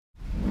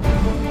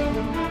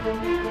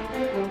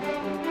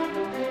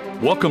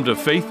Welcome to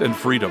Faith and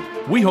Freedom.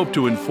 We hope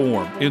to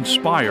inform,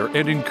 inspire,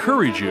 and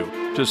encourage you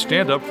to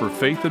stand up for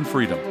faith and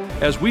freedom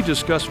as we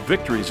discuss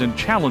victories and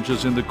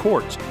challenges in the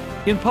courts,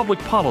 in public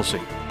policy,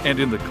 and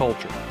in the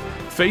culture.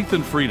 Faith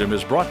and Freedom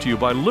is brought to you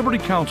by Liberty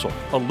Counsel,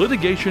 a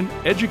litigation,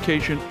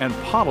 education, and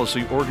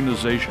policy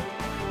organization.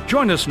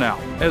 Join us now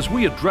as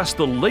we address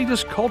the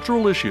latest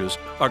cultural issues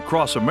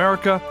across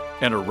America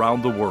and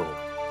around the world.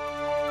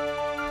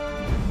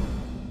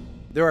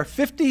 There are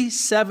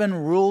 57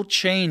 rule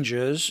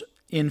changes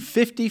in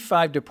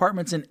 55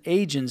 departments and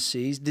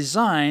agencies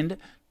designed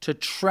to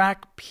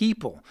track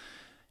people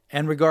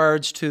in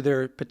regards to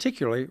their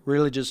particularly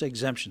religious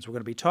exemptions. We're going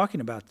to be talking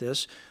about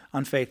this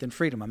on Faith and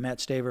Freedom. I'm Matt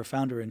Staver,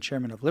 founder and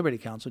chairman of Liberty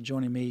Counsel.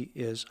 Joining me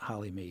is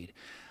Holly Mead.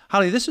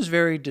 Holly, this is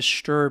very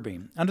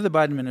disturbing. Under the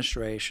Biden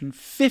administration,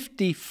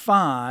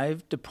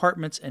 55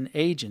 departments and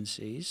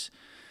agencies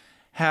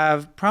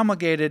have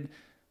promulgated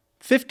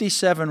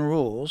 57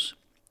 rules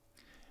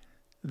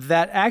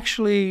that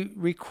actually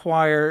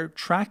require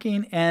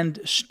tracking and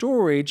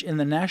storage in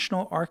the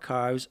National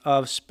Archives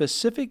of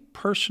specific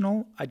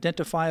personal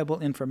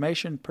identifiable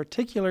information,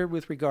 particularly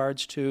with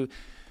regards to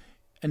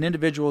an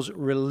individual's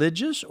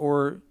religious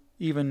or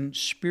even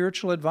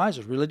spiritual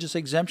advisors, religious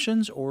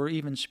exemptions, or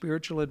even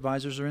spiritual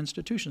advisors or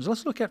institutions.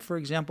 Let's look at, for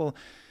example,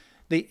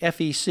 the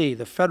FEC,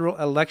 the Federal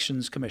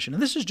Elections Commission.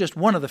 And this is just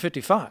one of the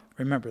 55.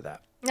 Remember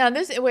that. Now,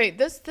 this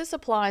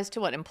applies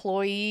to what?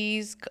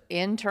 Employees,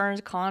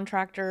 interns,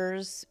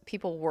 contractors,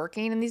 people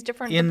working in these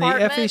different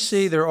departments? In the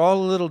FEC, they're all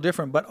a little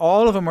different, but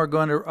all of them are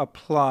going to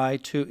apply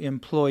to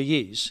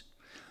employees.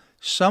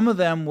 Some of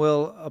them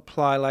will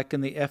apply, like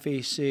in the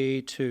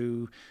FEC,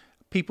 to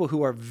people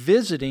who are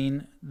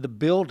visiting the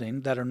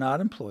building that are not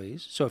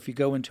employees. So if you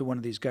go into one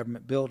of these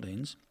government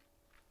buildings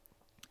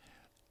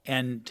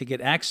and to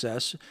get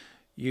access,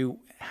 you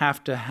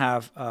have to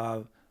have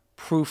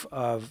proof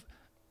of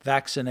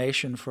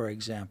vaccination, for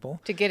example.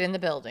 To get in the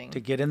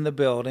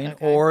building. Okay.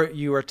 Or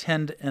you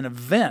attend an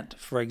event,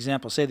 for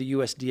example. Say the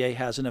USDA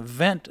has an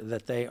event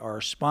that they are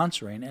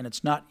sponsoring, and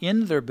it's not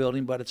in their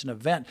building, but it's an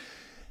event.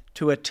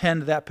 To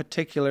attend that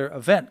particular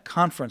event,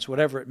 conference,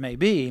 whatever it may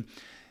be,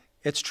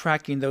 it's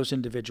tracking those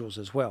individuals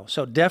as well.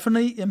 So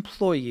definitely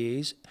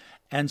employees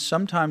and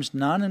sometimes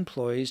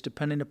non-employees,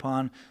 depending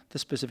upon the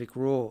specific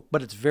rule.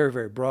 But it's very,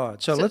 very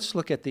broad. So let's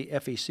look at the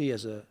FEC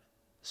as a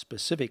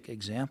specific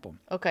example.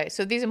 Okay,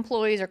 so these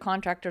employees or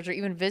contractors or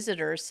even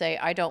visitors say,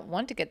 I don't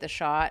want to get the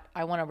shot,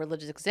 I want a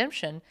religious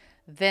exemption,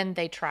 then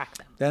they track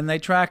them.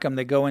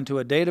 They go into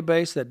a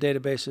database. That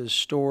database is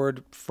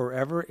stored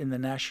forever in the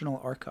National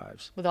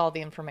Archives. With all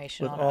the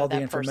information on all that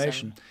the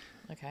information.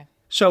 person. Okay.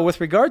 So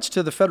with regards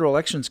to the Federal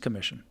Elections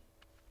Commission,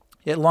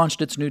 it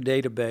launched its new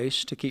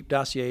database to keep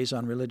dossiers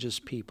on religious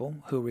people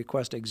who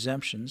request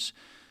exemptions,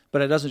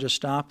 but it doesn't just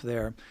stop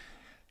there.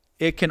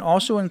 It can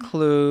also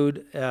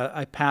include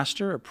a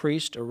pastor, a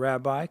priest, a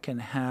rabbi can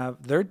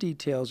have their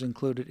details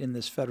included in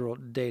this federal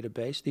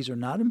database. These are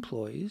not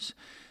employees.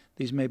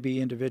 These may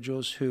be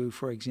individuals who,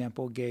 for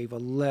example, gave a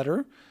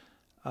letter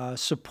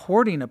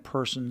supporting a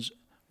person's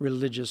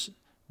religious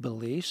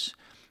beliefs.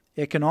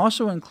 It can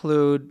also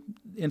include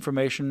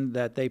information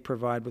that they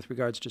provide with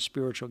regards to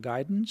spiritual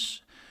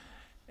guidance,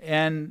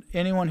 and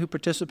anyone who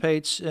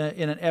participates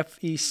in an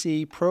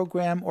FEC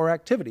program or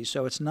activity.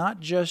 So it's not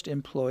just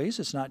employees,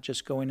 it's not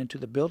just going into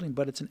the building,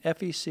 but it's an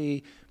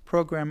FEC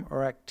program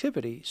or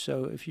activity.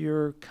 So if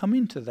you're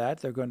coming to that,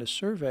 they're going to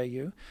survey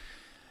you.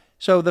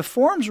 So the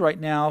forms right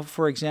now,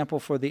 for example,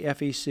 for the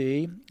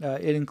FEC,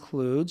 it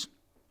includes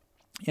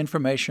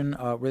information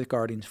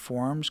regarding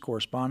forms,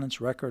 correspondence,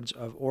 records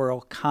of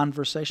oral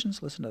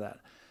conversations. Listen to that.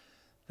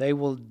 They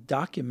will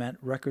document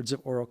records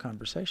of oral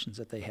conversations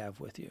that they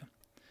have with you.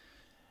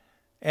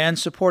 And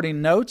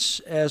supporting notes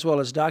as well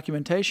as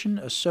documentation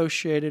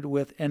associated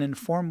with an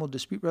informal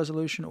dispute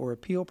resolution or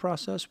appeal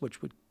process, which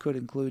could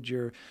include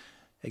your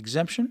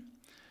exemption.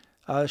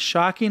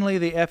 Shockingly,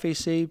 the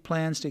FEC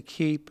plans to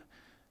keep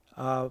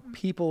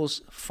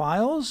people's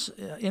files,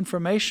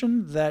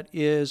 information that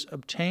is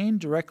obtained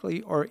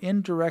directly or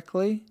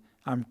indirectly,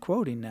 I'm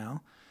quoting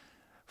now,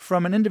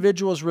 from an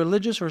individual's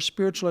religious or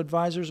spiritual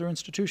advisors or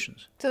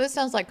institutions. So this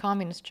sounds like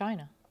communist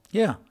China.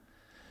 Yeah.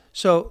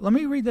 So let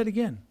me read that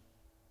again.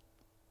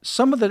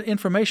 Some of the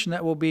information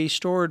that will be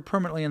stored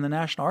permanently in the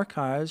National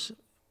Archives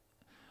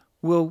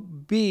will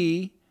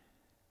be,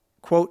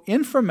 quote,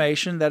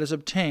 information that is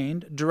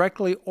obtained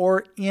directly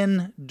or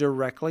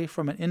indirectly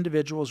from an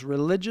individual's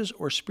religious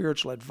or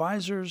spiritual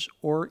advisors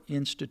or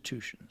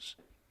institutions.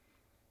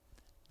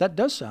 That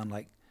does sound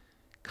like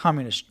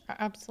communist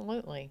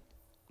Absolutely.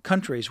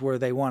 countries where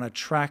they want to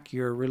track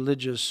your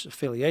religious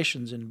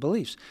affiliations and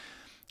beliefs.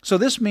 So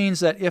this means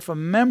that if a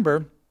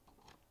member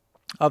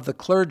of the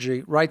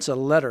clergy writes a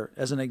letter,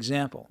 as an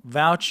example,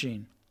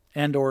 vouching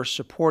and or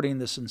supporting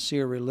the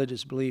sincere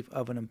religious belief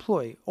of an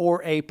employee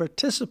or a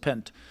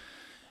participant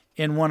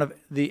in one of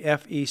the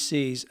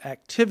FEC's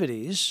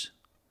activities,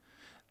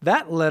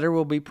 that letter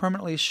will be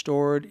permanently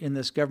stored in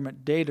this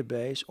government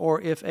database, or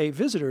if a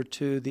visitor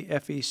to the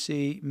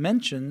FEC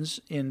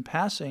mentions in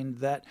passing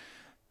that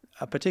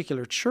a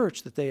particular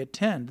church that they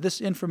attend.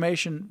 This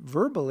information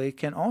verbally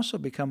can also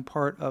become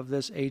part of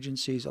this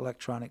agency's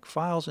electronic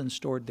files and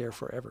stored there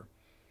forever.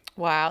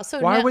 Wow. So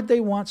Why now, would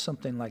they want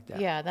something like that?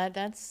 yeah,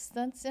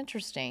 that's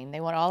interesting. They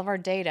want all of our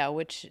data,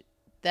 which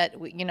that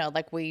we,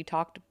 like we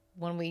talked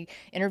when we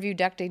interviewed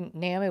Dr.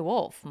 Naomi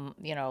Wolf,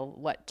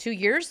 2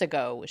 years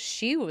ago,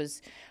 she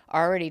was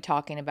already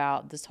talking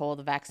about this whole,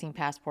 the vaccine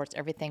passports,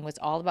 everything was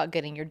all about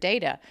getting your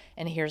data.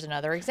 And here's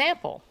another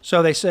example.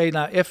 So they say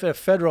now, if a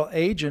federal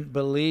agent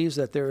believes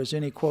that there is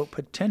any, quote,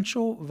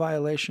 potential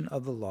violation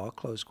of the law,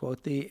 close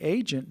quote, the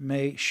agent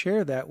may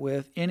share that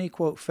with any,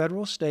 quote,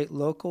 federal, state,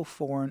 local,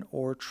 foreign,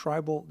 or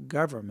tribal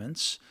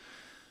governments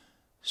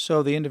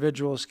so the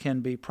individuals can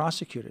be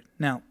prosecuted.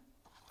 Now,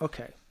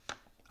 okay,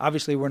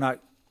 obviously we're not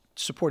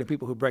supporting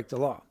people who break the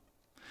law.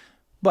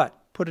 But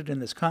put it in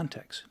this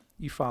context.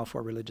 You file for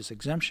a religious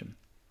exemption.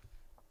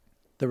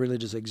 The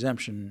religious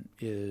exemption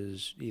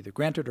is either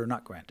granted or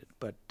not granted.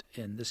 But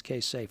in this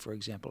case, say, for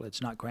example,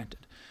 it's not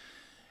granted.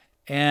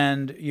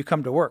 And you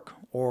come to work,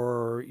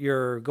 or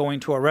you're going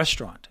to a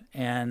restaurant,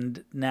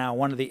 and now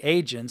one of the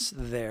agents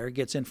there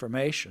gets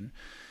information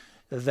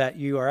that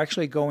you are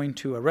actually going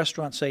to a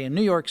restaurant, say in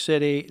New York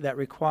City, that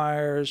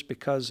requires,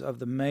 because of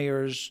the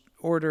mayor's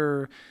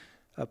order,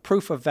 a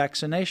proof of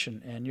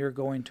vaccination, and you're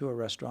going to a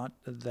restaurant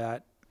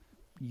that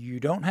you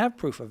don't have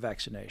proof of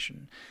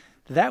vaccination.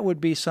 That would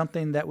be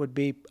something that would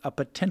be a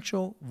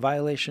potential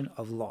violation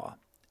of law.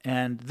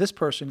 And this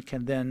person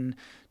can then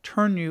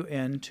turn you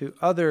into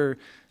other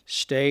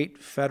state,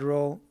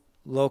 federal,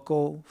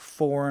 local,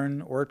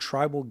 foreign, or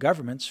tribal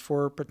governments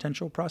for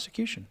potential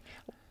prosecution.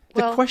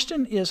 The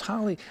question is,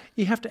 Holly,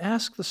 you have to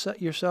ask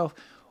yourself,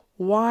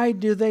 why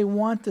do they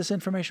want this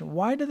information?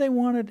 Why do they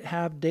want to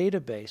have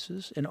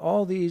databases in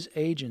all these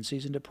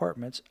agencies and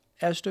departments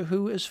as to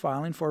who is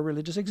filing for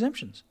religious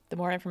exemptions? The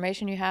more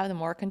information you have, the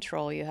more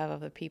control you have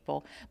of the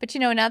people. But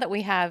now that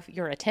we have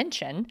your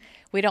attention,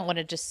 we don't want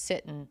to just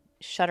sit and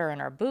shudder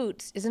in our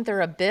boots. Isn't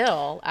there a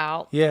bill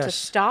out to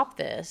stop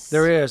this?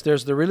 There is.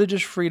 There's the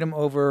Religious Freedom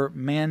Over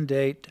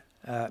Mandates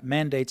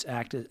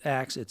Act.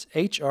 It's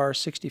H.R.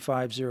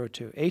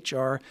 6502.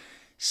 H.R.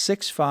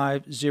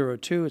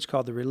 6502. It's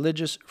called the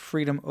Religious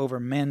Freedom Over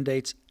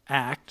Mandates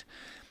Act.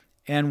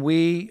 And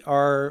we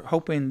are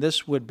hoping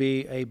this would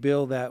be a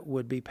bill that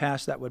would be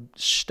passed that would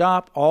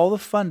stop all the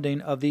funding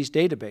of these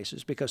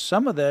databases, because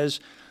some of those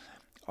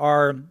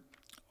are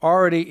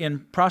already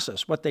in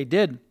process. What they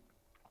did,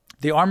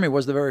 the Army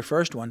was the very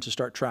first one to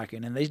start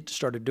tracking, and they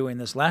started doing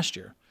this last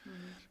year.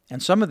 Mm-hmm.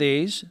 And some of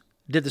these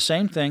did the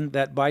same thing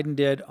that Biden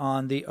did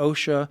on the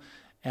OSHA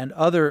and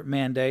other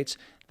mandates.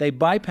 They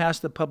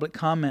bypassed the public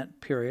comment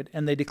period,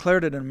 and they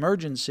declared it an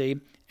emergency,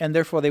 and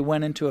therefore they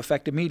went into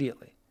effect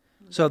immediately.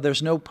 So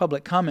there's no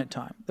public comment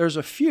time. There's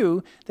a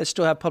few that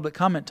still have public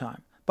comment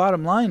time.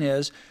 Bottom line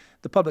is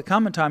the public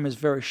comment time is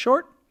very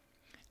short,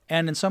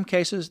 and in some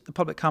cases the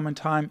public comment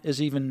time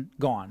is even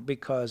gone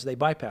because they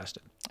bypassed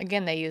it.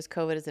 Again, they use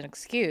COVID as an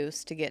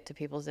excuse to get to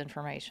people's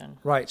information.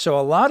 Right. So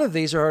a lot of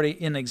these are already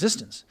in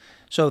existence.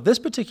 So this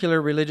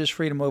particular Religious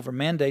Freedom Over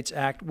Mandates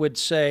Act would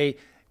say,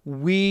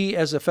 we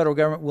as the federal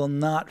government will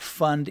not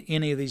fund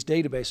any of these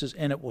databases,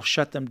 and it will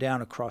shut them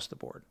down across the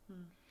board.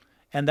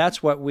 And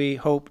that's what we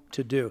hope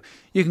to do.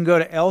 You can go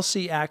to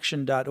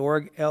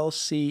lcaction.org,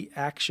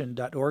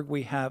 lcaction.org.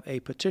 We have a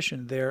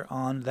petition there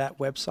on that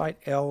website,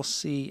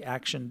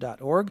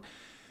 lcaction.org.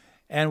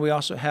 And we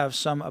also have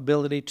some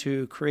ability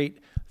to create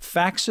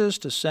faxes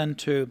to send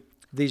to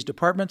these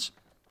departments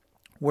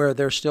where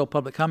there's still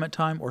public comment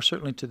time, or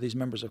certainly to these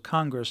members of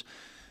Congress,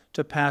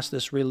 to pass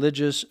this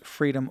Religious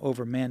Freedom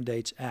Over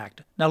Mandates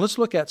Act. Now let's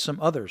look at some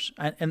others.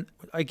 And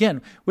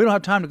again, we don't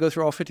have time to go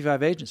through all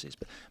 55 agencies,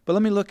 but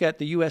let me look at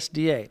the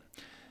USDA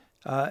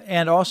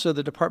and also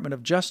the Department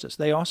of Justice.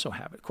 They also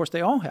have it. Of course,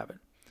 they all have it.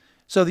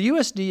 So the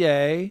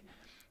USDA,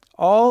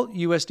 all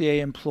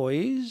USDA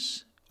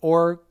employees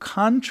or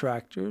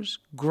contractors,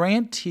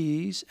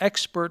 grantees,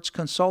 experts,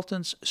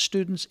 consultants,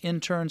 students,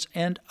 interns,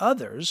 and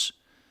others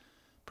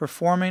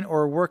performing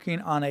or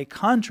working on a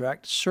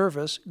contract,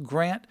 service,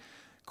 grant,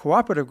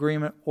 cooperative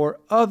agreement, or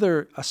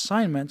other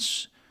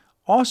assignments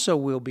also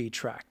will be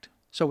tracked.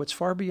 So it's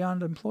far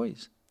beyond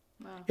employees.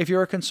 Wow. If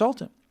you're a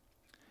consultant,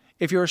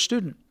 if you're a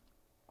student,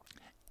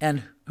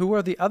 and who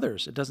are the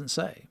others? It doesn't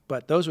say.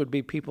 But those would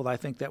be people, I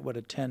think, that would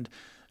attend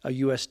a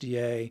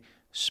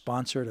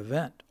USDA-sponsored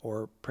event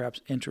or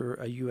perhaps enter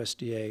a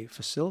USDA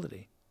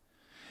facility.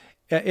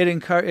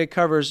 It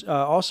covers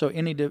also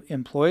any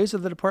employees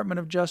of the Department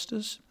of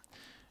Justice,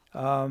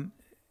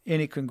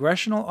 any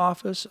congressional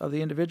office of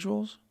the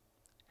individuals,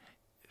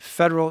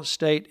 federal,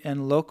 state,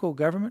 and local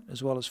government,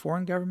 as well as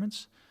foreign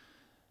governments.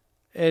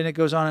 And it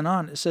goes on and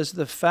on. It says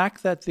the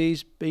fact that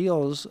these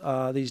bills,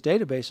 these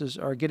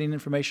databases are getting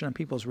information on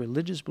people's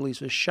religious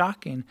beliefs is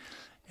shocking,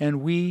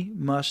 and we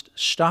must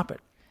stop it.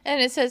 And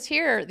it says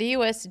here, the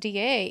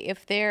USDA,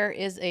 if there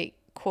is a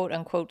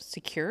quote-unquote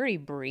security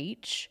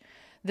breach,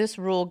 this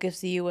rule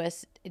gives the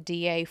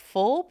USDA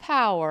full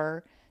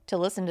power to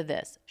listen to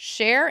this.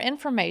 Share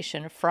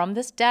information from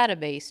this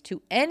database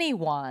to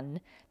anyone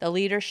the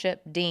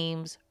leadership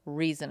deems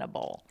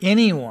reasonable.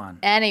 Anyone.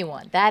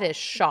 That is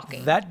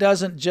shocking. That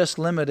doesn't just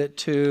limit it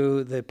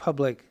to the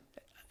public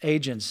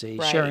agency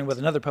Right. sharing with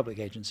another public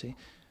agency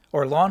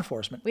or law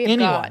enforcement. We have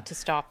Anyone. got to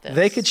stop this.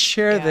 They could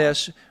share Yeah.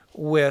 this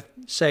with,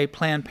 say,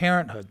 Planned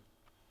Parenthood.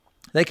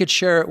 They could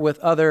share it with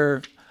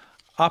other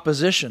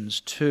oppositions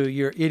to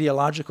your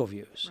ideological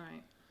views. Right.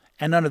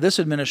 And under this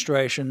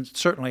administration,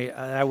 certainly,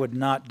 I would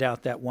not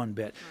doubt that one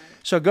bit. Right.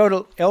 So go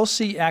to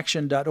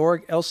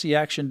lcaction.org,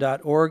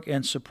 lcaction.org,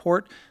 and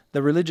support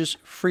the Religious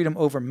Freedom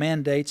Over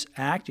Mandates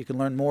Act. You can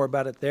learn more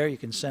about it there. You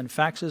can send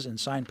faxes and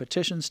sign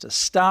petitions to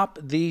stop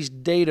these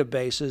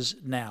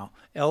databases now.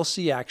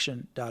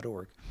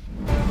 lcaction.org.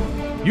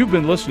 You've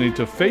been listening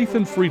to Faith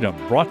and Freedom,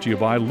 brought to you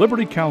by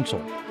Liberty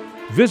Counsel.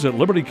 Visit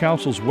Liberty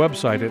Counsel's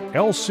website at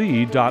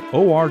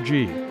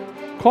lc.org.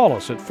 Call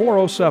us at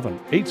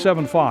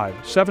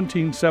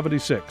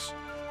 407-875-1776.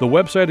 The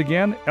website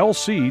again,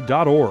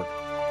 lc.org.